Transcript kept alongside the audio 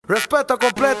Respeto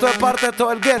completo de parte de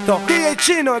todo el gueto. DJ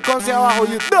Chinno de Conce abajo,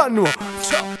 you don't know.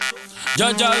 Yo,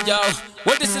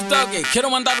 well, this is Doggy. Quiero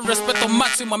mandar un respeto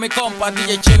máximo a mi compa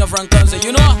DJ Chinno from Conce,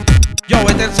 you know. Yo,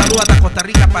 este el saludo hasta Costa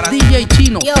Rica para DJ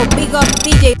Chinno. Yo, big up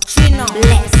DJ Chinno.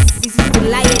 Bless. This is the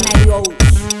lion I owe.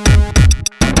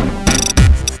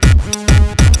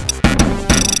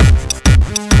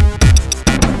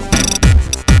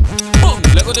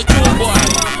 Luego de Chumbo.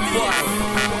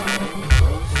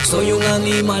 Soy un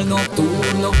animal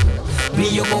nocturno,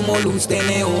 brillo como luz de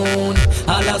neón.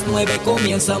 A las 9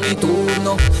 comienza mi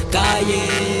turno. Calle,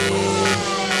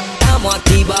 estamos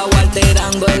activados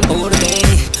alterando el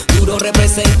orden, duro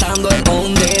representando el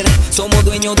under. Somos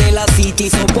dueños de la city,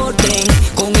 soporten.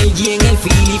 Con el G en el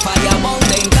Philly,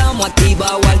 Fallabonden. Estamos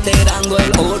activados alterando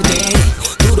el orden,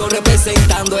 duro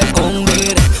representando el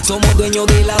under. Somos dueños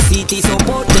de la city,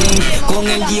 soporten. Con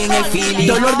el G en el Philly.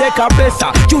 Dolor de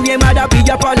cabeza, lluvia y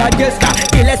maravilla para la yesca.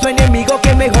 Dile a su enemigo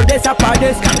que mejor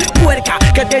desaparezcan. Puerca,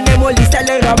 que tenemos lista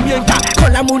la herramienta,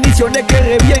 con las municiones que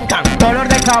revientan. Dolor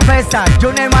de cabeza,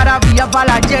 lluvia y maravilla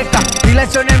para la yesca. Dile a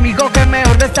su enemigo que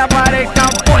mejor desaparezcan.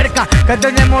 Puerca, que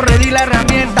tenemos ready la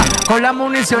herramienta, con las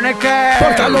municiones que...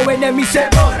 Porque los enemigos se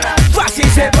borra, fácil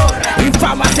se borra,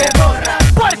 infama se borra,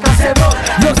 puerca se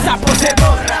borra, los sapos se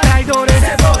borra, traidores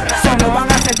se borra, solo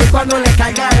van a sentir cuando le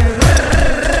caiga el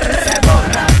se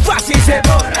borra, fácil se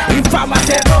borra, infama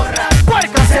se borra,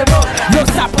 puerca se borra, los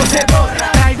sapos se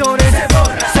borra, traidores se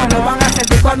borra, solo van a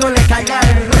sentir cuando le caiga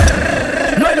el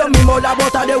no es lo mismo la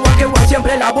bota de One que One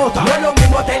siempre la bota. No es lo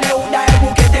mismo tener una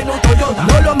Ebu que tener un Toyota.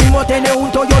 No es lo mismo tener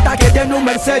un Toyota que tener un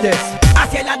Mercedes.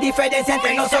 Así es la diferencia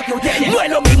entre nosotros y ustedes. No es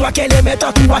lo mismo a que le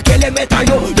meta tú, a que le meta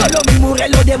yo. No es lo mismo un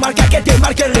reloj de marca que te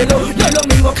marque el reloj. No es lo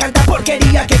mismo cantar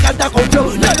porquería que canta con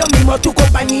flow. No es lo mismo tu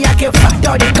compañía que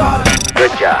Factory Car.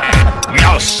 Good job.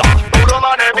 Yo, son.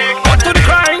 What to the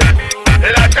crime?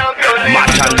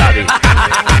 Match and daddy.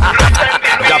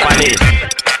 Japanese.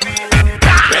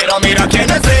 Pero mira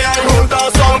quienes sean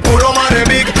juntos son puro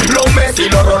Marevic. Los Messi,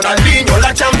 los Ronaldinho,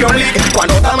 la Champions League.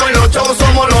 Cuando estamos en los shows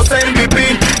somos los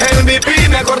MVP. MVP,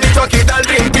 mejor dicho, aquí está el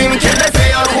Dream Team. Quienes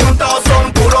sean juntos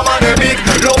son puro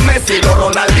Marevic. Los Messi, los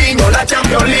Ronaldinho, la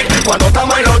Champions League. Cuando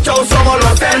estamos en los shows somos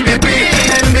los MVP.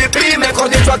 MVP, mejor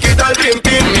dicho, aquí está el Dream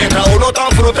Team. Mientras uno está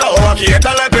frustrado, aquí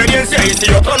está la experiencia. Y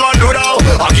si otro no han durado,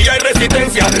 aquí hay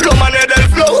resistencia. Los manes del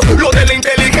flow, los de la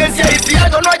inteligencia. Y si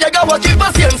algo no ha llegado, aquí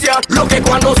paciencia. Lo que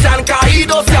cuando se han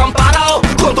caído se han parado,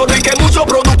 con todo y que muchos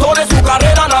productores su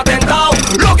carrera han atentado.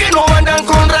 Los que no andan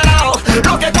con relajo,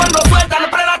 los que cuando sueltan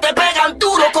prela te pegan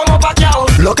duro como paqueado.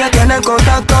 Los que tienen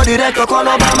contacto directo con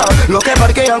Obama, los que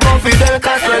parquean con Fidel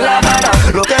Castro en La Habana,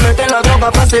 los que meten la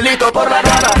droga facilito por la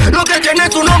rana, los que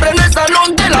tienen su nombre en el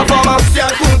salón de la fama. Se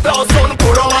han juntado, son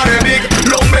puro Marevic.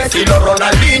 Los Messi, los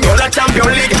Ronaldinho, la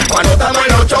Champions League. Cuando estamos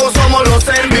en los shows somos los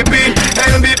MVP.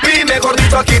 MVP, mejor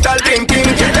dicho, aquí está el Dream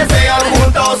Team. Quienes sean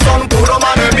juntos son puro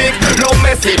Marevic. Los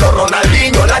Messi, los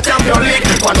Ronaldinho, la Champions League.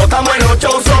 Cuando estamos en los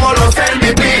shows somos los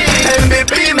MVP.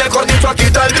 MVP, mejor dicho, aquí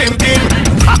está el Dream Team.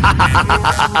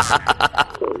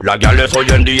 Las gales hoy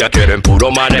en día quieren puro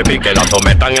Marevic, que la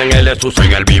sometan en el Lexus,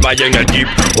 en el Viva y en el Jeep.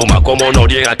 Uma como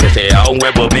Noriega, que sea un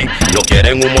huevo big. No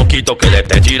quieren un moquito que le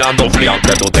esté tirando un flia.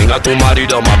 Aunque tú tengas tu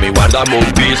marido, mami, guárdame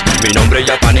un piece. Mi nombre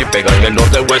es Japani, pega en el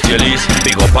norte, west y el east.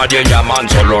 Pigo party en Yaman,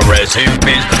 solo rest in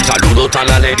peace. Saludos a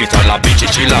la ladies, a la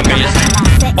bitches y la miss.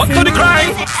 What to the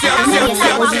crime?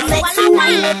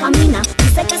 Y le camina.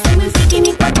 Dice que soy muy friki y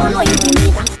mi cuerpo lo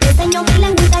intimida. Le enseño mi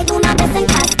lengüita y de una vez en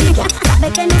Castilla.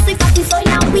 Sabe que no soy fácil, soy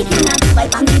la wiki, una diva y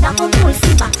bandida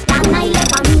compulsiva. Gana y le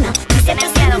camina. Dice que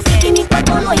soy muy friki y mi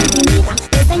cuerpo lo intimida.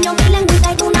 Le enseño mi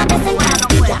lengüita y de una vez en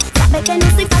Castilla. Sabe que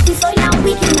no soy fácil, soy la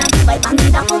wiki, una diva y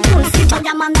bandida compulsiva. Voy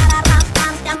a mandar a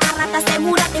raparte, amarrate,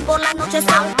 asegúrate y por las noches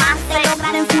salvarte.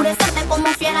 Lograr enfurecerte como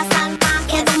fiera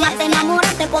salvaje. Doñate,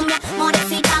 enamorarte con mi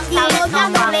amorecita. Y voy a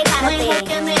doblegarte. Mejor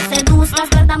que me seduzcas,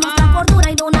 perdamos la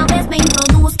cordura y de una vez me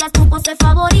introduzcas tu pose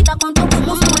favorita con tu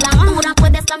musculatura.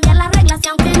 Puedes cambiar las reglas y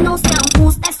aunque no sean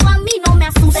justas, eso a mí no me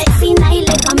asusta. Vecina y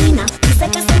le camina. Dice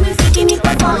que soy muy friki y mi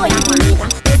cuerpo lo intimida.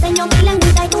 Le enseño mi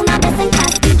lengüita y de una vez en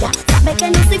Castilla. Sabe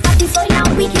que no soy fácil, soy la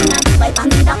wiki, una diva y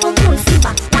bandida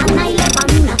compulsiva. Gana y le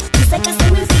camina. Dice que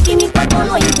soy muy friki y mi cuerpo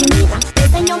lo intimida. Le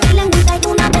enseño mi lengüita y de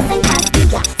una vez en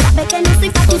Castilla. Sabe que no soy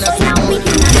fácil, soy la wiki,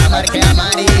 una diva y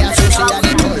bandida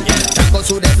compulsiva. Saco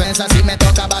su defensa si me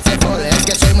toca base full. Es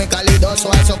que soy muy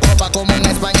calidoso, alzo copa como un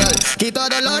español. Quito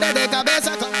dolores de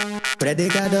cabeza con...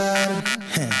 Predicador,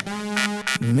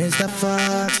 Mr.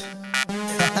 Fox.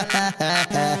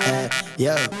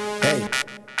 Yo, hey.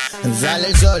 Sale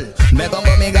el sol, me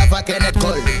pongo mi gafa Kenneth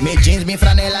Cole, mi jeans, mi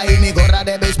franela y mi gorra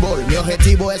de béisbol. Mi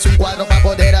objetivo es un cuadro para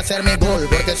poder hacer mi gol,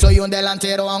 porque soy un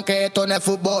delantero aunque esto no es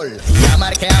fútbol. Ya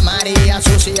marqué a María, a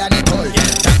Susi y a Nicole.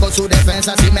 Saco su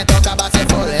defensa si me toca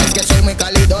baseball. Es que soy muy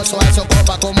calidoso, alzo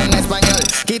copa como un español.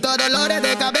 Quito dolores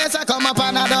de cabeza como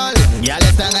Panadol. Ya le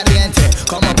están ardiente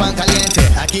como pan caliente.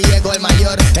 Aquí llegó el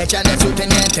mayor, echando su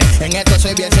teniente. En esto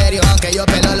soy bien serio aunque yo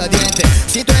pelo los dientes.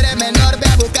 Si tú eres menor ve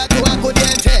a buscar tu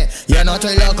acudiente. Yo no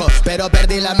estoy loco, pero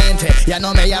perdí la mente. Ya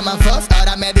no me llaman Fox,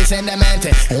 ahora me dicen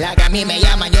demente. La que a mí me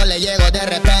llaman, yo le llego de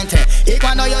repente. Y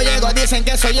cuando yo llego dicen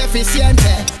que soy eficiente.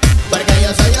 Porque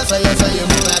yo soy un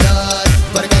jugador.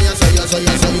 Porque yo soy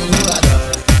un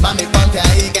jugador. Mami, ponte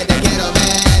ahí que te quiero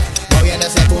ver, moviendo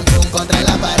ese pum pum contra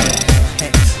la pared.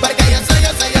 Porque yo soy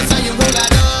un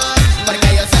jugador. Porque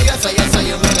yo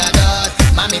soy un jugador.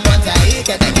 Mami, ponte ahí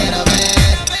que te quiero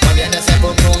ver, moviendo ese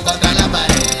pum pum contra la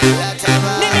pared.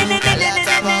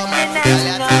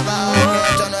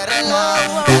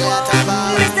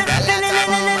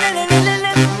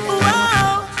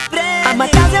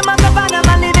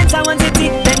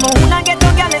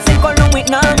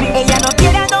 Ella no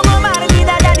quiere a Don Omar ni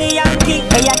Daddy Yankee.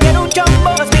 Ella quiere un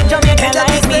chombo, bicho bien que la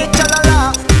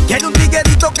chalala. Quiere un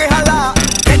tiguerito que jala,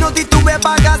 que no titube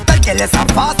para gastar, que le sea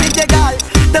fácil llegar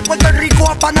de Puerto Rico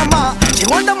a Panamá. She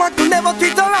want the man to never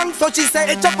treat her wrong, so she say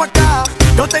echa pa' acá.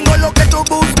 Yo tengo lo que tú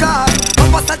buscas,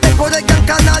 no pasarte por el gran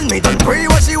canal. Me don't pray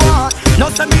what she want. No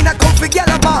se mina con Fig y a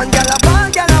la van, ya la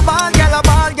van, ya la van, ya la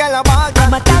van, ya la van.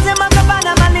 I'm a thousand miles from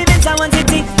Panama, live in San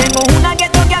City. Tengo una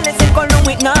ghetto girl, es el color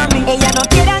with Nami. Ella no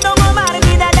quiere a Don Omar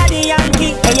ni Daddy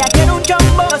Yankee. Ella quiere un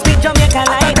chombo, speak Jamaica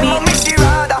like me. Mi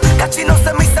shirada, Chinno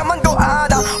se me está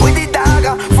mandoada. With the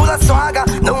daga, full of swagger.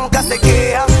 Nunca se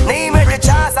queja, ni me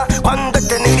rechaza. Cuando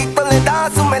este negrito le da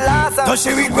su melaza. So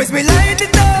she request me light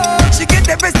it up. She get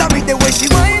the best of me the way she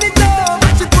wind it up.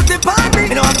 She put it on me,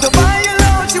 me no have to buy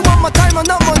alone. She want my time and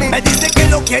no money. Me dice que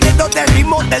lo quiere todo el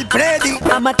ritmo del Freddy.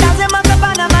 I'm a thousand miles from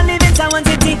Panama, live in San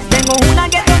City. Tengo una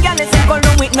ghetto girl, es el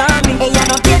color with Nami. Ella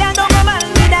no quiere a Don Omar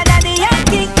ni Daddy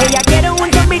Yankee. Ella quiere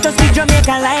un chombito, speak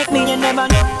Jamaica like me. You never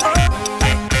know.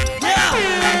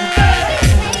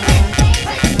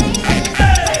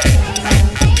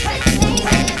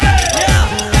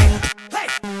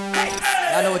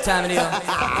 I know what time it is. Come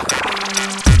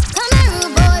here,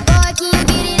 rude boy, boy, can you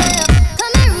get it up?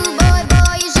 Come here, rude boy,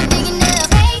 boy, you should big enough.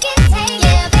 Take it,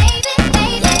 yeah, baby,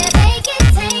 baby, yeah, take it,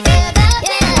 yeah.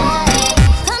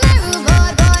 Come here, rude boy,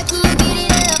 boy, can you get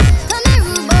it up? Come here,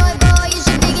 rude boy, boy, you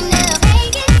should big enough.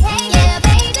 Take it, yeah,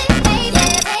 baby, baby,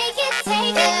 yeah, take it,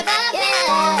 yeah.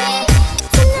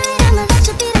 Tonight I'ma let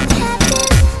you be the captain.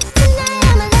 Tonight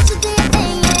I'ma let you do your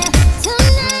thing, yeah.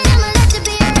 Tonight I'ma let you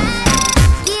be a rider.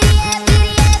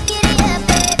 Giddy up,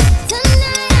 babe.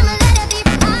 Tonight I'ma let it be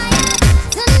fire.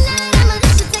 Tonight I'ma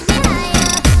let you take me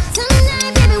higher.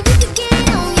 Tonight, baby, we could get it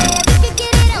on, yeah. We could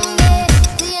get it on, yeah.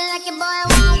 Do you like it, boy?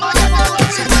 Want what you want?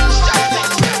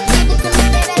 Give it to me,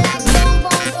 baby, like boom,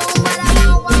 boom, boom. What I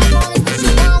want is what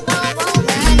you want,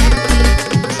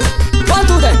 One,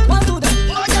 two, then.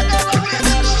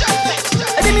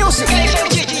 Es mi music.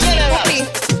 Papi,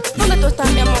 ¿dónde tú estás,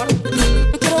 mi amor?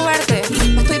 Yo quiero verte.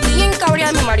 Estoy bien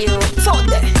cabreada de mi marido.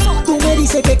 Tú me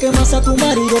dices que quemas a tu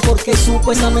marido porque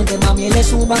supuestamente mami él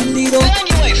es un bandido.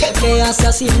 El que hace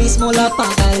a sí mismo la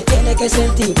paga, él tiene que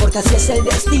sentir porque así es el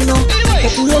destino. Que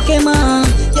tú lo quemas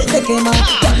y él te quema.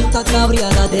 Ya está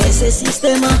cabreada de ese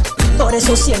sistema. Por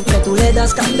eso siempre tú le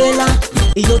das candela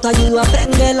y yo te ayudo a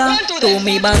prenderla. Tú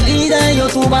mi bandida y yo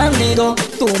tu bandido.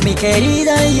 Tú mi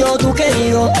querida y yo tu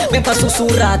querido. Ven pa'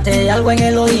 susurrarte algo en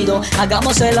el oído.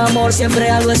 Hagamos el amor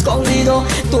siempre a lo escondido.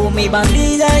 Tú mi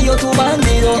bandida y yo tu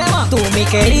bandido. Tú mi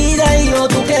querida y yo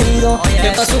tu querido.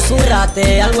 Ven pa'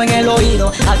 susurrarte algo en el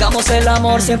oído. Hagamos el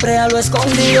amor siempre a lo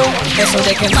escondido. Eso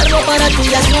de quemarlo para ti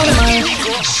ya es normal.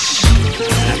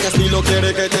 ¿Qué estilo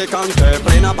quiere que te cante?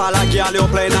 Plena palaquiale o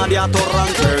plena de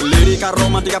atorrante. Lírica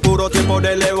romántica, puro tiempo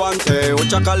de levante. O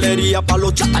chacalería pa'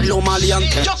 los chatalos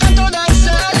maleantes. Yo canto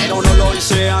danzar, pero no lo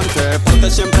hice antes, porque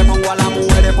siempre pongo a las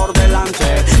mujeres por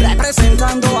delante.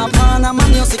 Representando a Panamá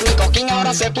Music, mi coquín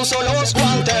ahora se puso los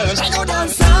guantes. Traigo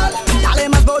danzar, dale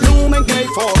más volumen que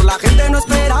for. La gente no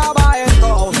esperaba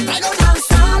esto. Traigo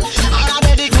danzar, ahora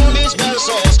dedico mis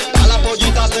versos a las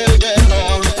pollitas del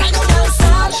gueto. Traigo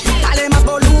danzar, dale más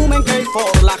volumen que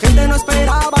for. La gente no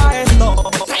esperaba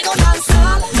esto. Traigo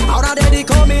danzar, ahora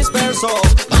dedico mis versos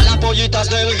a las pollitas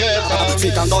del gueto.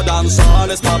 Citando danzar,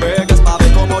 es pa' ver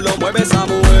cómo lo mueve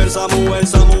Samuel.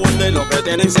 De lo que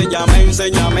tiene,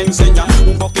 enséñame.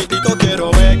 Un poquitito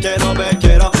quiero ver.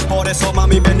 Por eso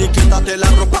mami ven y quítate la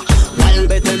ropa.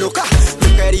 Vuélvete loca,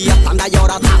 tú querías tanda y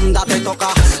ahora tanda.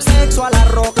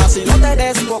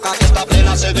 la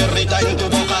plena se derrita en tu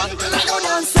boca. Traigo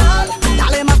danzar,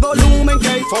 dale más volumen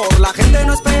que for. La gente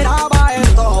no esperaba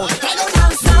esto. Traigo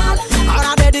danzar,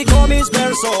 ahora dedico mis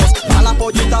versos a las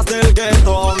pollitas del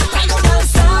gueto. Traigo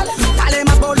danzar, dale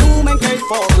más volumen que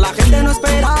for. La gente no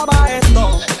esperaba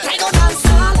esto. Traigo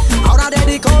danzar, ahora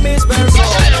dedico mis versos.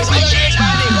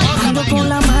 Ando con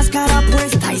la máscara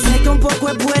puesta y sé que un poco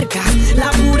es puerca.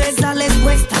 La pureza les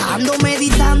cuesta. Ando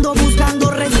meditando, buscando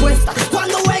respuesta.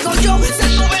 Cuando juego yo, se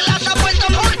sube la tapuesta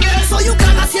porque soy un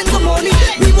crack haciendo money.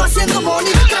 Vivo haciendo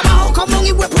money. Trabajo como un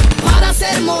huevo para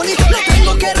hacer money. No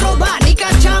tengo que robar ni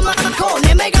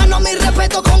cachamacones. Me gano mi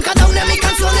respeto con cada una de mis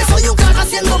canciones. Soy un crack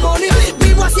haciendo money.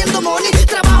 Vivo haciendo money.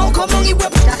 Trabajo como un huevo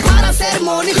para hacer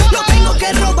money. No tengo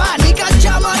que robar ni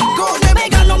cachamacones. Me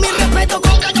gano mi respeto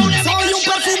con cada una de mis canciones. Soy un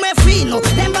perfume fino,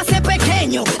 de envase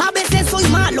pequeño. A veces soy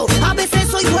malo, a veces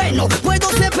soy bueno. Puedo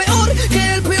ser peor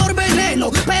que el peor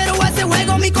veneno, pero a ese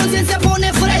juego mi conciencia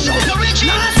pone freno.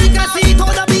 Así que sí,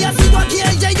 todavía sigo aquí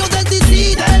el yeyo del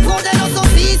DC, del poderoso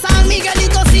sí, San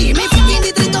Miguelito sí, mi fucking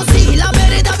distrito sí, la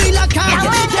vereda y la calle.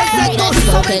 Mira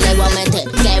esto que le voy a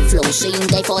meter, que flow sin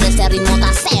de por este ritmo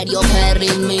tan serio que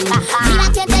ritming. Mira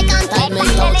quién te canta el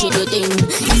mentor chiquitín.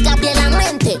 Es que la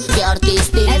mente, que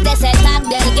artistín. Es de ese tag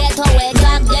del ghetto, el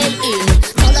tag del in.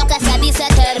 Todo lo que se dice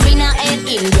termina en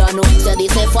in. Ya no se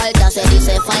dice falta, se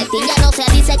dice fighting. Ya no se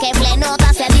dice que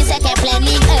plenota, se dice que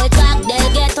plenin. El tag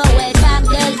del ghetto, el tag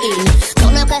del in.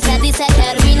 Todo lo que se dice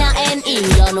termina en in.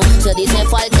 Ya no se dice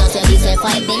falta, se dice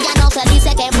fighting. Ya no se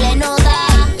dice que plenota.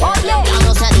 Ya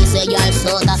no se dice ya el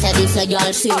soda, se dice ya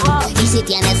el sí. Y si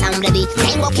tienes hambre, di,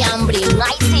 tengo que hambrir.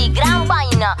 Ay sí, gran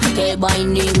vaina, que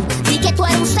vainín. Di que tú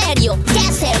eres un serio, que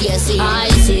serie sí.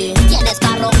 Ay sí, tienes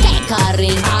carro, que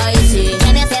carrín. Ay sí,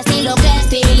 tienes estilo, que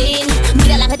estilín.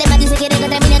 Mira, la gente me dice quiere que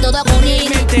termine todo con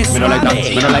rin. Menos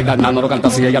like that, Nando no canta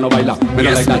si ella no baila.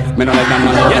 Menos like that, Nando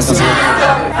no canta si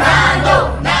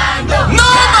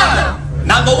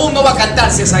Nando Boom no va a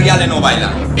cantar si esa guiale no baila.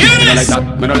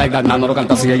 Menos like that, Nando no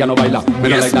canta si ella no baila.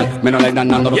 Menos like that,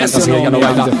 Nando no canta si ella no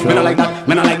baila.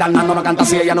 Menos like that, Nando no canta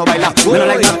si ella no baila.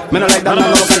 Menos like that,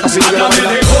 Nando no canta si ella no baila.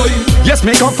 Yes,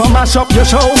 me come from mash up your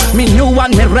show. Me new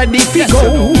one, me ready to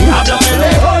go. Háblame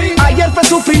de hoy. Ayer fue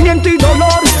sufrimiento y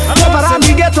dolor. Para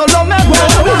mi ghetto lo mejor.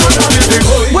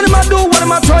 What am I do? What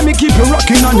am I trying? Me keep you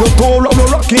rocking on your toe,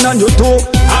 rocking on your toe.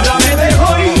 Háblame de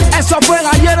hoy. Eso fue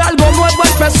ayer, algo nuevo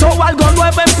empezó, algo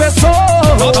nuevo empezó.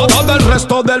 Todo el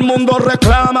resto del mundo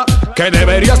reclama que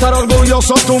debería estar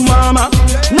orgulloso tu mamá.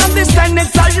 Nadie está en el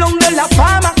salón de la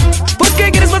fama, porque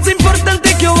eres más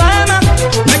importante que Obama.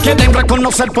 Me quieren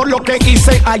reconocer por lo que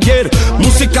hice ayer.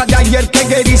 Música de ayer que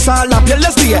eriza la piel.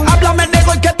 Les dije, háblame de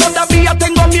hoy que todavía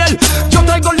tengo miel. Yo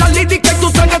traigo la lírica y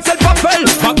tú traigas el papel.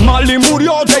 Bob Marley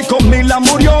murió, Jacob Mila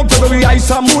murió, Gregory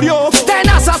Isaac murió,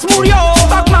 Tenazas murió,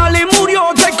 Bob Marley murió,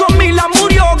 Jacob Mila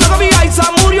murió, Gregory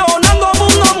Isaac murió, Nando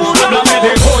Boom no murió. Háblame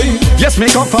de hoy. Yes, me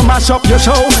come from mash up your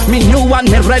show. Me new one,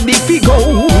 me ready to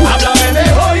go. Háblame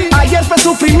de hoy. Ayer fue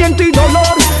sufrimiento y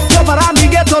dolor. Yo para mi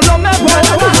ghetto lo mejor.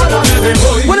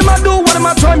 What am I do? What am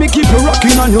I trying? Me keep you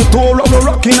rocking on your toe,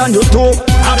 rocking on your toe.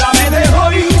 Háblame de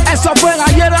hoy. Eso fue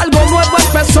ayer, algo nuevo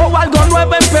empezó, algo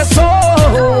nuevo empezó.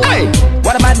 Hey,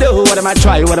 what am I do? What am I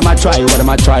try? What am I try? What am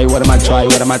I try? What am I try?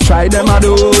 What am I try? Them I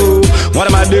do. What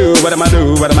am I do? What am I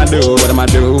do? What am I do? What am I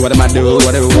do? What am I do? What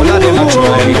am I do?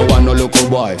 They don't want no local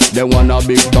boy. They want a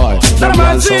big toy. They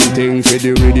want something for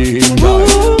the really enjoy.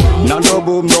 Nando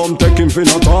Boom don't take him for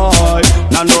no toy.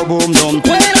 Nando Boom don't.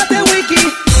 Muévete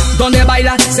wiki, donde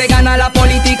baila se gana la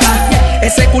política.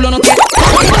 Ese culo no tiene.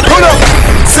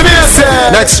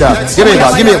 Next shot, give me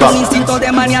a Con instinto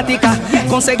de maniática,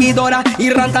 con seguidora y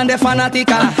rantan de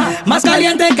fanática. Más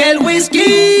caliente que el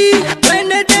whisky.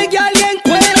 Préndete y alguien,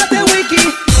 cuélate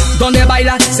wiki. Donde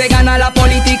baila se gana la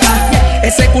política.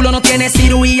 Ese culo no tiene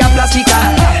cirugía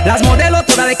plástica. Las modelos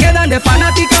todas le quedan de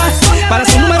fanáticas. Para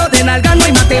su número de nalga no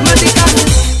hay matemática.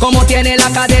 Como tiene la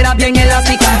cadera bien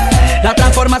elástica, la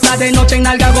transforma hasta de noche en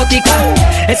nalga gótica.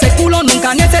 Ese culo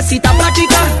nunca necesita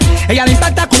práctica. Ella le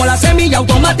impacta como la semilla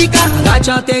automática.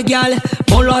 Agáchate, guial,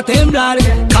 ponlo a temblar.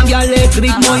 Cámbiale el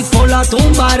ritmo y ponlo a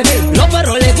tumbar. Los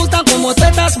perros les gustan como tú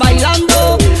estás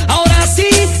bailando. Ahora sí,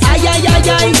 ay, ay, ay,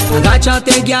 ay.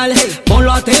 Agáchate, guial,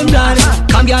 ponlo a temblar.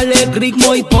 Cámbiale el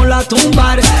ritmo y ponlo a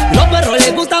tumbar. Los perros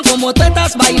les gustan como tú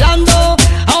estás bailando.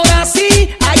 Ahora sí,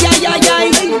 ay, ay, ay,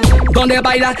 ay. Donde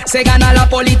baila se gana la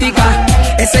política.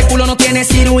 Ese culo no tiene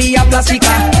cirugía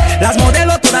plástica. Las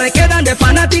modelos todas le quedan de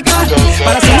fanática.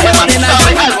 Para su nueva de nada.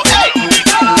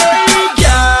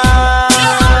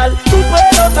 Tu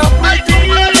pelo tan fuerte,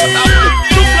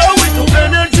 tu flow y tu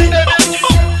energy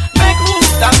me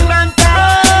gusta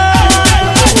cantar.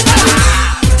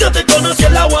 Yo te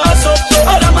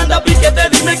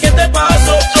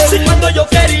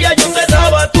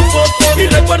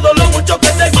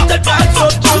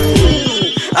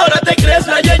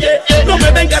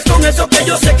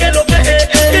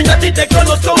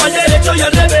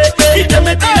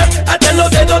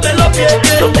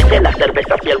las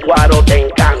cervezas y el guaro te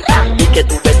encanta, y que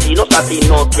tus vecinos a ti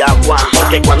no te aguantan,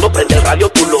 porque cuando prende el radio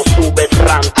tú lo subes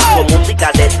ranta, con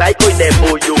música de Psycho y de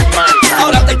Buju Manta.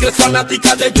 Ahora te crees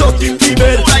fanática de Justin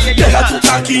Bieber, deja tu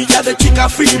taquilla de chica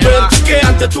Fever, que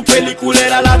antes tu película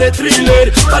era la de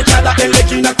Thriller, parqueada en la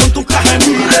esquina con tu caja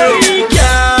en Miller.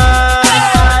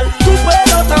 Tu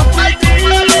pelo tan fuerte,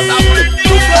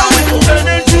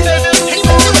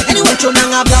 tu muchos me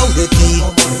han hablado de ti,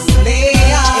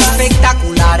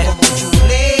 espectacular,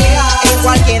 en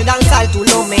cualquier danzal tú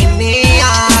lo meneas,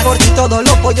 por ti todos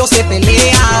los pollos se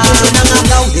pelean. Muchos me han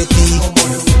hablado de ti,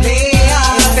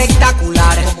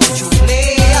 espectacular,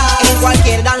 en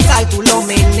cualquier danzal tú lo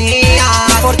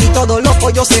meneas, por ti todos los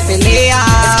pollos se pelean.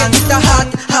 Es que tú estás hot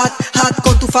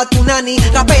con tu fat punani,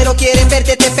 raperos quieren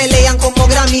verte, te pelean como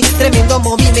Grammy, tremendo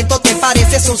movimiento, te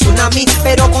pareces un tsunami,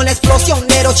 pero con la explosión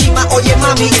de Hiroshima, oye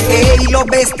mami, y lo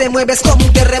ves, te mueves como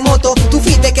un terremoto, tú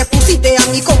fuiste que pusiste a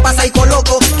mi compa Psycho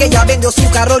loco, que ya vendió su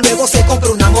carro, luego se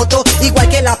compró una moto, igual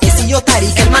que la Pesillo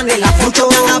Tarik, el man de la Fucho.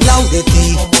 Me han hablado de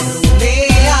ti,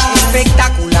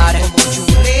 espectacular,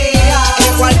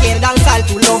 en cualquier danzal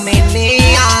tú lo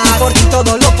meneas, por ti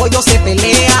todos los pollos se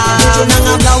pelean. Muchos me han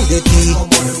hablado de ti,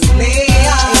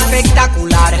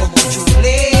 espectacular,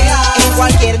 en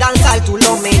cualquier danzal tú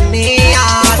lo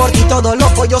meneas, por ti todos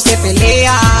los pollos se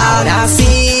pelean. Ahora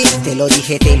sí, te lo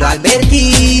dije, te lo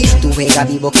advertí, tu vega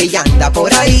vivo que ya anda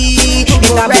por ahí,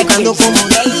 está buscando como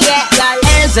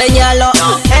enséñalo,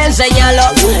 enséñalo,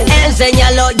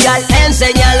 enséñalo, ya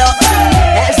enséñalo.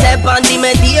 Ese panty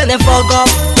me tiene foco,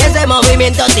 ese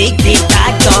movimiento tic tic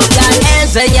tac toc.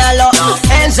 Enséñalo,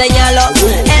 enséñalo,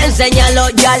 enséñalo,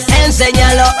 ya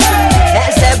enséñalo.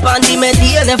 Ese panty me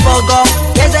tiene foco,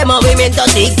 ese movimiento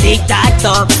tic tic tac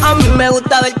toc. A mí me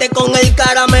gusta verte con el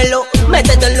caramelo,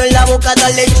 métetelo en la boca,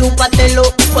 dale chúpatelo,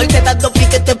 porque tanto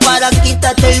piquete para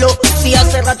quítatelo. Si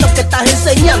hace rato que estás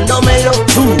enseñándomelo,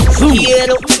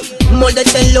 quiero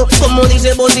mordértelo, como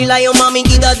dice Bossy Lion, mami,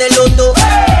 quítatelo todo.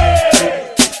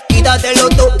 Quítatelo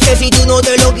todo, que si tú no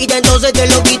te lo quitas, entonces te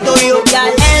lo quito yo. Ya,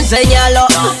 enséñalo,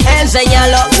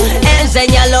 enséñalo,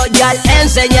 enséñalo, ya,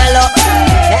 enséñalo.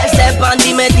 Ese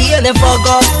panty me tiene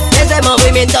foco, ese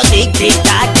movimiento tic tic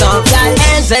tac toc.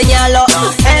 Ya, enséñalo,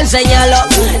 enséñalo,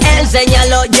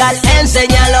 enséñalo, ya,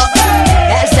 enséñalo.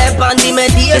 Ese panty me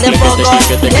tiene foco,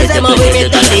 ese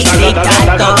movimiento tic tic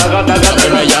tac toc.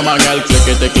 Me llaman el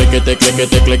cliquete, cliquete,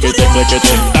 cliquete, cliquete,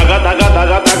 cliquete. Taga, taga,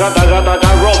 taga, taga, taga,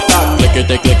 taga, rosta.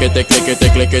 Cliquete, cliquete,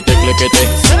 cliquete, cliquete, cliquete.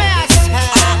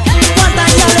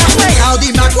 ¿Cuántas ya le has pegado?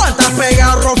 Dime a cuántas has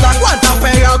pegado, Rosa. ¿Cuántas has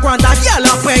pegado? ¿Cuántas ya le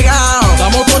has pegado?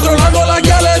 Estamos controlando las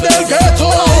guiales del gueto,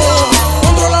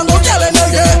 controlando guiales en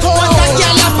el gueto. ¿Cuántas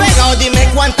ya le has pegado? Dime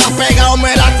cuántas has pegado,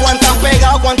 mira cuántas has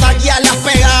pegado, cuántas ya le has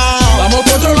pegado.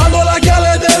 Estamos controlando las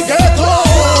guiales del gueto,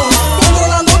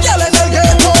 controlando guiales en el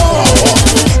gueto.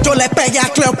 Yo le pegué a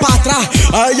Cleopatra,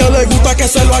 a ella le gusta que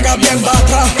se lo haga bien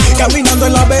batra, caminando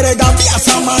en la vereda vía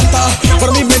Samantha.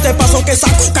 Por mi mente pasó que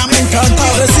esa cuca me encanta.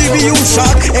 Recibí un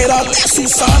shot, era de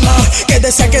Susana, que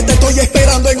decía que te estoy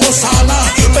esperando en Osana,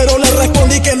 pero le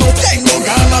respondí que no tengo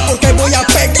ganas, porque voy a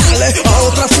pegarle a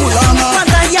otra fulana.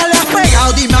 ¿cuántas ya le has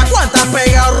pegado? Dime a cuántas has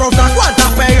pegado, Rosa. ¿Cuántas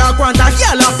has pegado? ¿Cuántas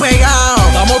ya le has pegado?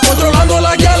 Estamos controlando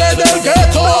las guiales del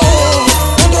gueto,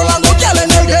 controlando guiales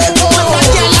en el gueto.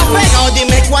 ¿Cuántas ya le has pegado?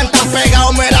 Dime cuántas has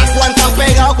pegado, mira cuántas has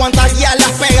pegado, cuántas ya le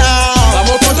has pegado.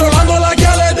 Estamos controlando las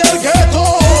guiales del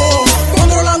gueto,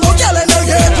 controlando guiales en el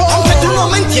gueto. Aunque tú no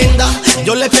me entiendas,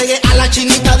 yo le pegué a la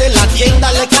chinita de la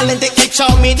tienda, le calenté el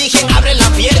chao, me dije abre la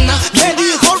pierna, me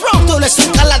dijo Rob, tú eres un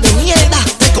cala de mierda,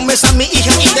 te comes a mi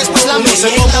hija y después la merienda. No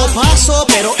sé cómo paso,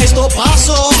 pero esto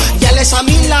pasó, ya les a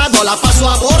mi lado, la paso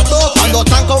a bordo, cuando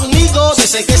están conmigo se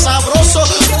sé que es sabroso.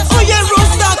 Oye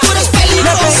Rob, tú eres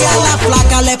peligroso. Le pegué a la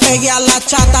flaca, le pegué a la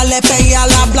chata, le pegué a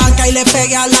la blanca y le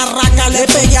pegué a la raca, le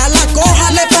pegué a la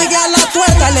coja, le pegué a la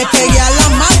tuerta, le pegué a la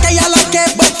marca y a la que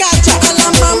bocacha, a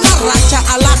la mamarracha,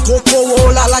 a la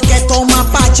cocobola, a la que toma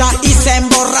pacha y se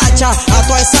emborracha. A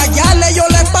toda esa yale yo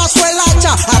le paso el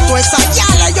hacha, a toda esa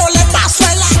yale yo le paso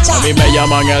el hacha. A mí me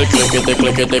llaman el cliquete,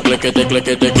 cliquete, cliquete,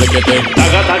 cliquete, cliquete.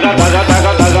 Taga, taga, taga,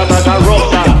 taga, taga, taga,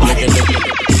 rosta. Cliquete,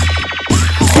 cliquete.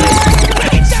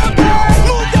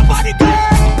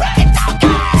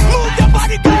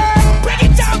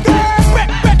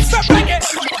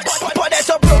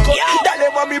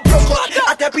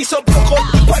 Piso broco,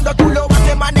 cuando tú lo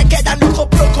haces, manes quedan locos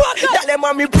broco. Dale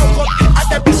mami broco,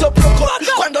 hasta el piso broco.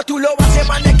 Cuando tú lo haces,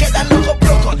 manes quedan locos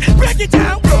broco. Break it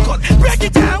down, broco, break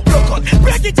it down, broco,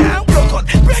 break it down, broco,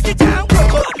 break it down,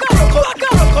 broco, broco, broco,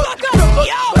 broco, broco,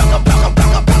 broco,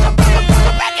 broco,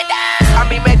 broco, break it down.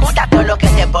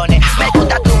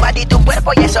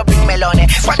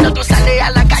 tú sales a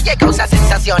la calle causa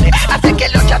sensaciones. Hace que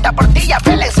los chatas por ti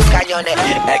apelen sus cañones.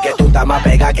 Es que tú estás más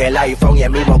pega que el iPhone y el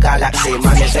mismo Galaxy.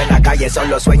 Mames en la calle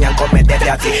solo sueñan con meterte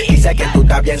a ti. Dice que tú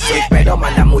estás bien sweet, pero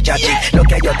manda mucha chick. Lo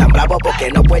que ellos tan bravos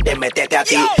porque no pueden meterte a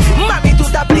ti. Mami, tú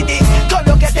estás pretty, con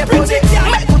lo que te pone.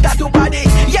 Me gusta tu body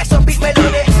y esos big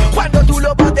melones. Cuando tú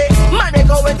lo bates,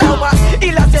 manejo en agua.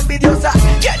 Y las envidiosas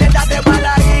quieren darte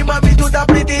bala. Y mami, tú estás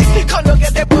pretty, con lo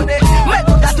que te pone. Me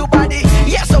gusta tu body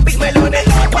y esos big melones.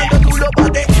 Cuando tú lo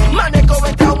bates, manejo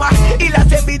en trauma. Y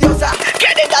las envidiosas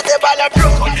quieren darte bala.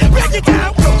 Break it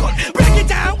down, break it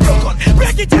down,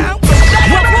 break it down.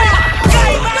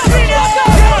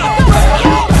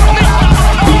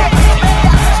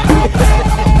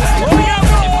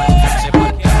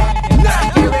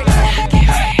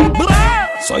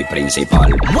 Soy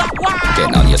principal, que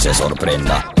nadie se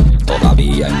sorprenda.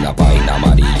 Todavía en la página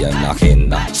amarilla en la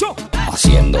agenda,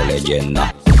 haciendo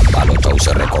leyenda. A los shows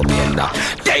se recomienda.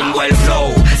 Tengo el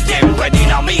flow, tiempo de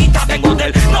dinamita. Vengo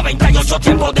del 98,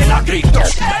 tiempo de la cripto.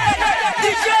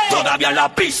 Todavía en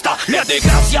la pista, le doy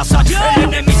gracias a Dios. El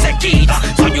enemigo se quita.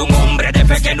 Soy un hombre de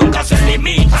fe que nunca se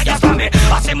limita. Ya está, me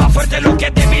hace más fuerte lo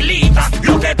que debilita.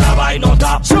 Lo que estaba y no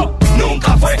está,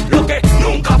 nunca fue lo que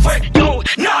nunca fue. Yo,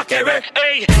 nada que ver,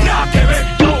 ey, nada que ver.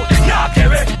 Yo, nada que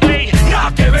ver, ey,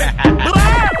 nada que ver.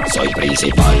 Soy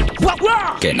principal,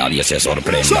 que nadie se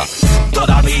sorprenda.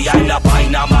 Todavía en la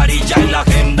página amarilla en la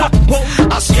agenda,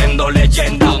 haciendo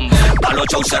leyenda. Para los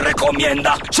shows se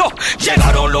recomienda.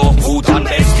 Llegaron los putas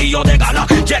vestidos de gala.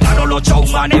 Llegaron los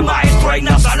showmanes, maestro en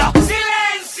la sala.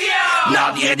 ¡Silencio!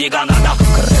 Nadie diga nada.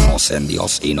 Creemos en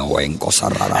Dios y no en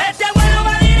cosas raras. Este bueno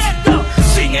va directo.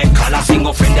 Sin escala, sin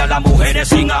ofender a las mujeres,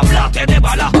 sin hablarte de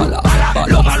bala.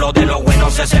 Lo malo de lo bueno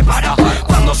se separa.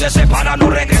 Cuando se separa no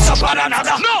regresa para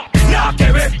nada. No, nada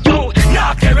que ver, yo,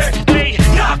 nada que ver, ey,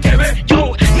 nada que ver,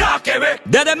 yo, nada que ver.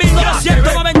 Desde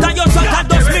 1998 hasta el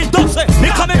 2012, we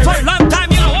coming for a long time,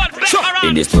 you know what?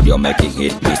 In the studio making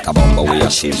hit, Mr. Bongo we a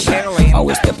shit. And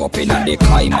we step up in and the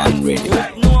Cayman ready.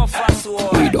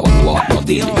 We don't want no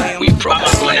deal, we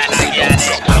promise like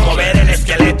a mover el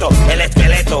esqueleto, el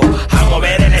esqueleto. A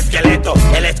mover el esqueleto,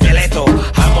 el esqueleto.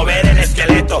 A mover el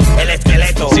esqueleto, el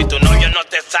esqueleto. Si tu novio no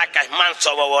te saca es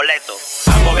manso boboleto.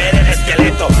 A mover el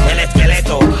esqueleto, el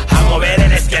esqueleto. A mover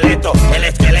el esqueleto, el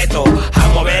esqueleto. A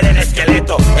mover el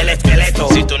esqueleto, el esqueleto.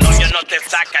 Si tu novio no te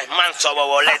saca es manso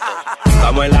boboleto.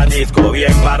 Estamos en la disco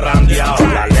bien parrandeado.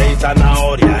 La ley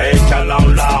zanahoria, échala a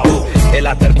un lado. El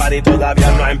after party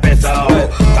todavía no ha empezado.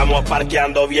 Estamos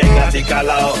parqueando bien así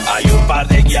calado. Hay un par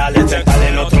de guiales sentadas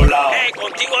en otro lado.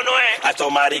 Contigo no es. A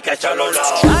estos maricas echalo a un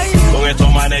lado. Con estos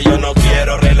manes yo no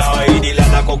quiero relajo. Y dile a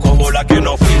la cocobola que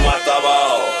no fuimos hasta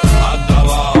abajo. Hasta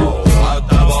abajo,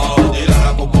 hasta abajo. Dile a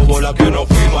la cocobola que no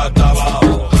fuimos hasta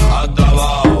abajo. Hasta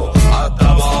abajo, hasta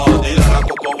abajo. Dile a la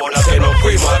cocobola que no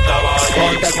fuimos hasta abajo.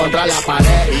 Ponte contra la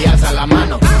pared y alza la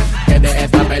mano. Que de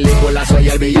esta película soy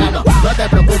el villano. No te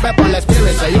preocupes por el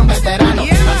spirit, soy un veterano.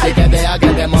 Así que deja que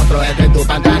te muestro este tu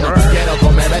pantano. Quiero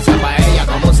comer esa paella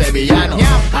como un sevillano.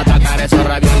 Atacar esos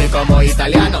raviolis como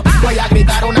italiano. Voy a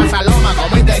gritar una saloma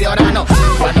como interiorano.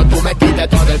 Cuando tú me quites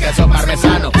todo el queso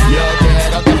parmesano. Yo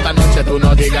quiero que esta noche tú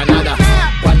no digas nada.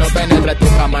 Cuando penetre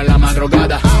tu cama en la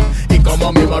madrugada. Y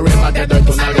como mismo ripa te doy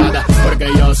tu nalgada.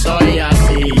 Porque yo soy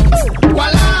así.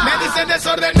 ¡Voilà! Me dicen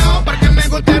desordenado porque me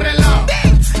gusta el reloj.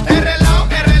 El reloj,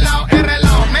 el reloj, el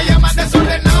reloj. Me llaman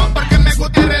desordenado porque me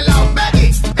gusta el reloj.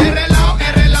 Baby, el reloj,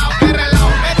 el reloj, el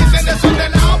reloj. Me dicen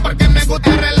desordenado porque me gusta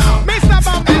el reloj. Mr.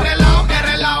 Bomb, el reloj, el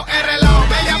reloj, el reloj.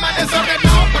 Me llaman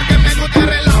desordenado porque me gusta el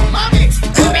reloj. Mami,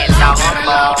 el reloj, el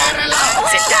reloj, el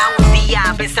reloj. Sentado un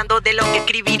día pensando de lo que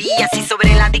escribiría, si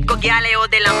sobre la disco guiale o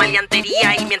de la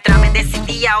maleantería. Y mientras me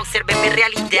decidía observé mi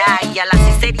realidad y a la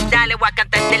sinceridad le voy a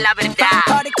cantar de la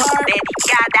verdad.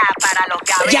 Dedicada para los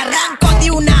cabezas. Y arranco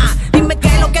de una. Dime qué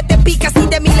es lo que te pica. Si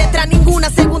de mi letra ninguna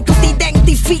según tú te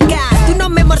identificas. Tú no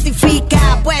me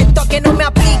mortificas, puesto que no me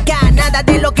aplica nada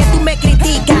de lo que tú me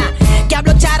criticas. Que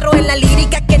hablo charro en la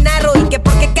lírica que narro. Y que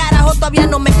porque carajo todavía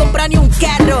no me compra ni un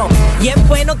carro. Y es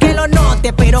bueno que lo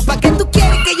note, pero ¿pa' qué tú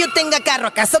quieres que yo tenga carro?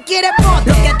 ¿Acaso quieres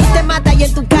bote? Lo que a ti te mata y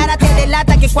en tu cara te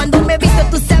delata. Que cuando me visto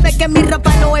tú sabes que mi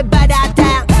ropa no es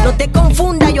barata. No te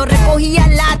confundas, yo recogía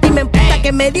lata. Y me emputa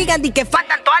que me digan di que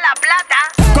faltan toda la plata.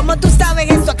 ¿Cómo tú sabes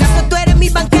eso? ¿Acaso tú eres mi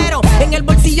banquero? En el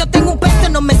bolsillo tengo un peso,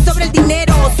 no me sobra el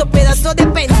dinero. Sos pedazo de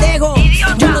pendejo.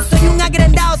 Yo no soy un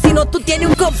agrandado, sino tú tienes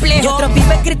un complejo. Y otros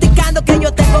viven criticando que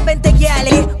yo tengo 20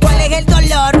 guiales. ¿Cuál es el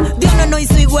dolor? Dios no nos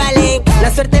hizo iguales.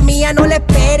 La suerte mía no le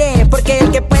espere, porque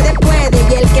el que puede, puede.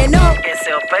 Y el que no, que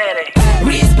se opere.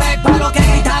 Respect para lo que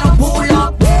gritaron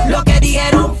pulo. Lo que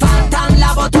dijeron faltan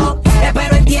la votó.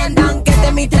 Espero entiendan que este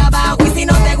es mi trabajo. Y si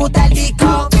no te gusta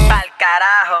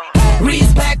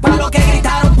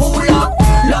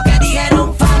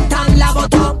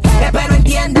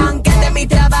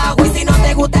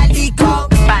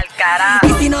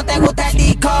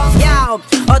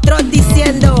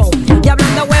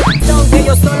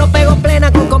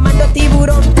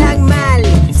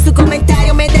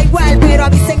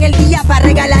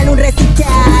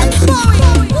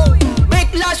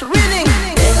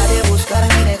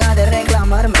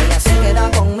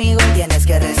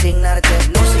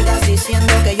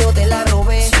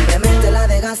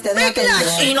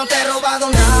no te he robado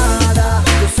nada.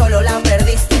 Tú solo la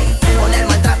perdiste con el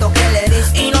maltrato que le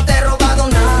diste. Y no te he robado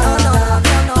nada.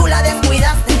 Tú la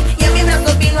descuidaste y en mis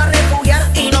brazos vino a refugiar.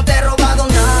 Y no te he robado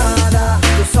nada.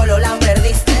 Tú solo la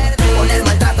perdiste con el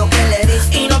maltrato que le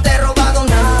diste. Y no te he robado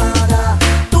nada.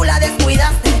 Tú la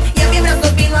descuidaste y en mis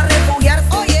brazos vino a refugiar.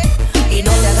 Oye, y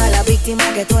no te hagas la víctima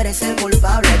que tú eres el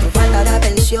culpable. Tu falta de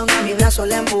atención a mi brazo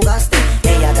le empujaste.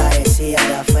 Ella carecía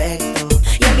de afecto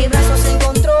y en mi brazo se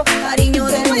encontró cariño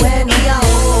de nuevo. Y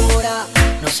ahora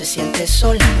no se siente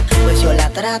sola, pues yo la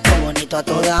trato bonito a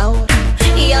toda hora.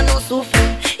 Y ya no sufre,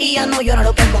 y ya no llora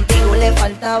lo que contigo le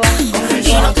faltaba.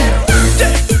 Y no te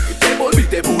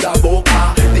volviste pura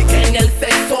boca. Di que en el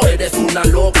sexo eres una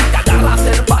loca, que agarras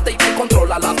el bate y te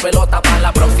controla las pelotas. Para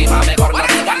la próxima mejor no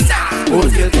digas nada,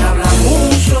 porque el que habla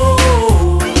mucho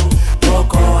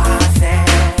poco hace.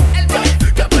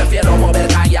 Que prefiero mover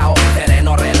callado,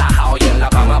 sereno, relajado y en la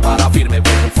cama para firme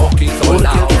como un fucking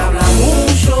soldado. Porque el que habla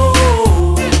mucho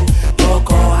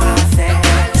poco hace.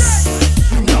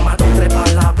 No mato tres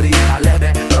palabritas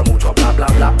leve, pero mucho bla bla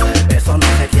bla. Eso no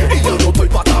se quiere. Y yo no estoy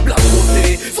para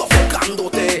hablándote,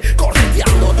 sofocándote,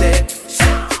 correteándote.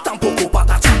 Tampoco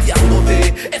para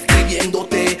chateándote,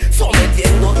 escribiéndote,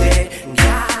 sometiéndote.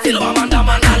 Si lo va a mandar,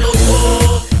 mándalo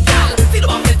todo. Si lo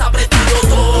va a prestar, préstalo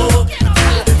todo.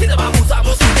 Si te va a abusar,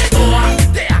 abúsate toda.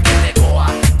 Deja que te coja,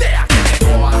 deja que te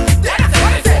coja, deja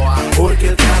que te coja. Porque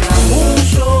el que habla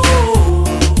mucho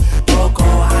poco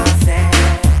hace.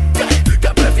 Que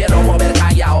prefiero mover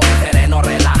callado, sereno,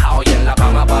 relajado y en la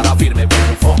cama para firme como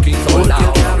un fucking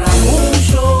soldado. Porque el que habla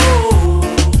mucho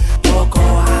poco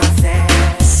hace.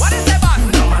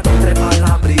 No mato tres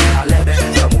palabritas leves,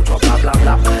 pero mucho bla bla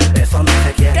bla. Eso no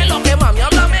se quiere. ¿Qué es lo que mami?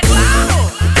 Háblame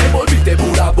claro. Te volviste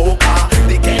pura boca.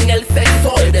 Di que en el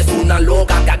sexo eres una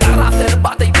loca, que agarras el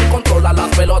bate y te controla las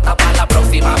pelotas. Para la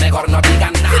próxima mejor no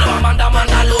digas nada. Si lo va a mandar,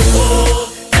 mándalo todo.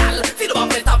 Si lo va a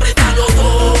prestar, préstalo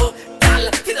todo.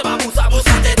 Si te va a abusar,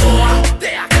 abúsate toda.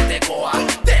 Deja que te coja,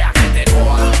 deja que te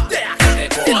coja, deja que te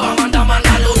coja. Si lo va a mandar,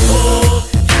 mándalo todo.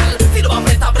 Si lo va a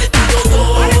prestar, préstalo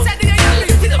todo.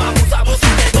 Si te va a abusar,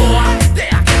 abúsate toda.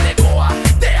 Deja que te coja,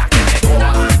 deja que te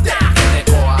coja, deja que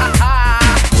te coja.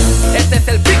 Este es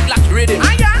el Big Lash Rhythm.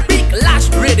 Big Lash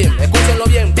Rhythm. Escúchenlo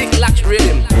bien, Big Lash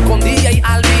Rhythm. Con DJ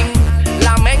Alvin,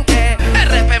 La Mente,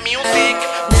 RP Music.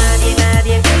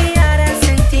 Nadie te hará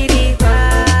sentir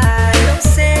igual, lo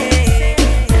sé.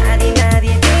 Nadie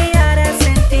te hará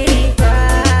sentir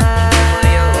igual.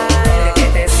 ¿De qué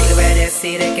te sirve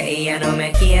decir que ella no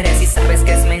me quiere? Si sabes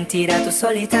que es mentira, tú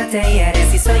solita te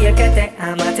hieres. Si soy el que te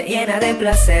ama, te llena de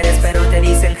placeres, pero te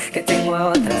dicen que tengo a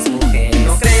otras mujeres.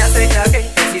 No creas en la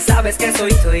gente, si sabes que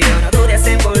soy tuyo, no dudes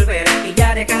en volver. Y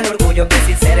ya deja el orgullo que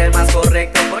sin ser el más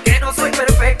correcto, porque no soy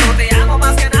perfecto. Te amo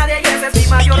más que nadie y ese es mi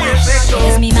mayor defecto.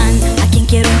 Eres mi man, a quien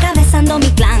quiero encabezando mi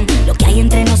clan. Lo que hay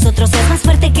entre nosotros es más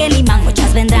fuerte que el imán.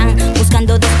 Muchas vendrán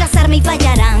buscando desplazarme y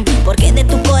fallarán, porque de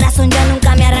tu corazón ya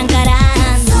nunca me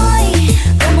arrancarán. Soy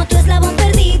como tu eslabón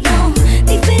perdido,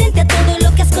 diferente a todo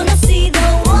lo que has conocido.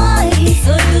 Hoy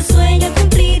soy tu sueño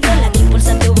cumplido, la que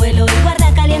impulsa tu vuelo y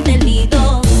guarda caliente el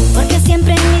nido. Porque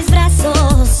siempre en mis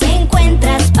brazos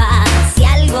encuentras paz y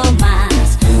algo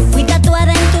más. Fui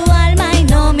tatuada en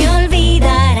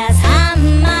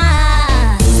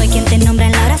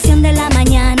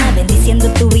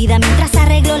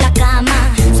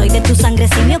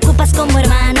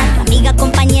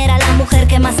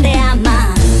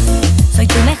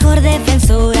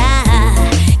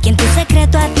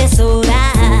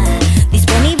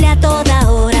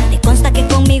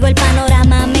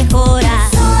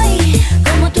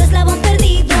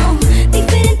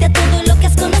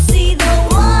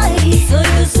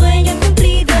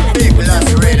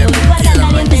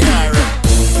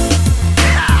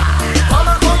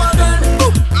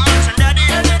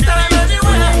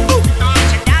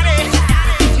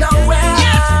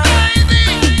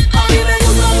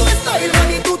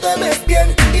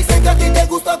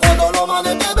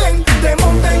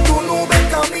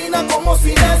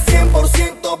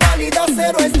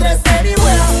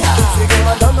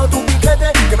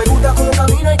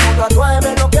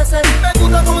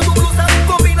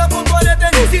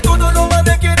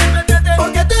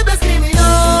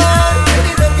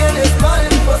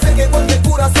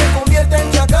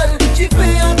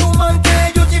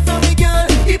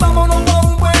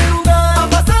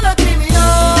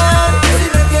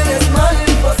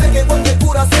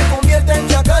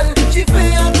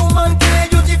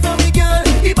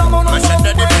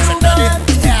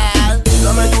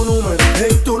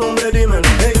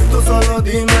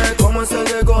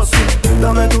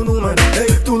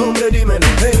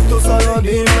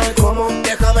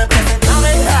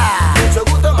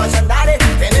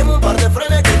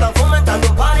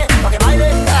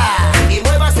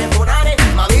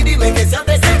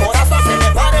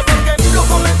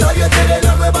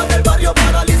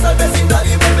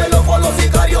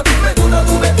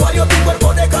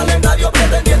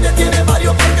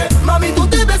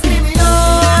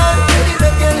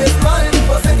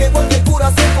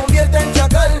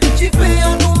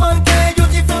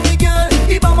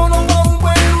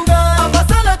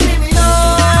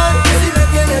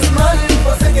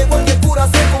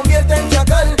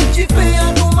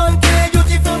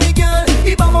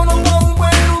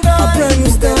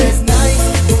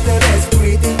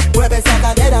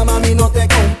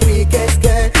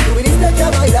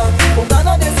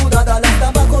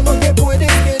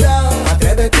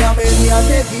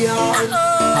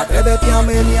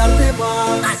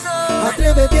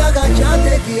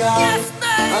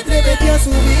Atrévete a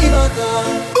subir y bajar,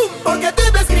 porque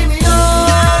te ves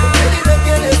criminal. Me diré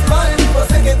que eres mal, no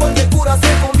sé que cualquier cura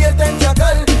se convierte en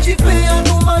chacal. Chiflea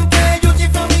tu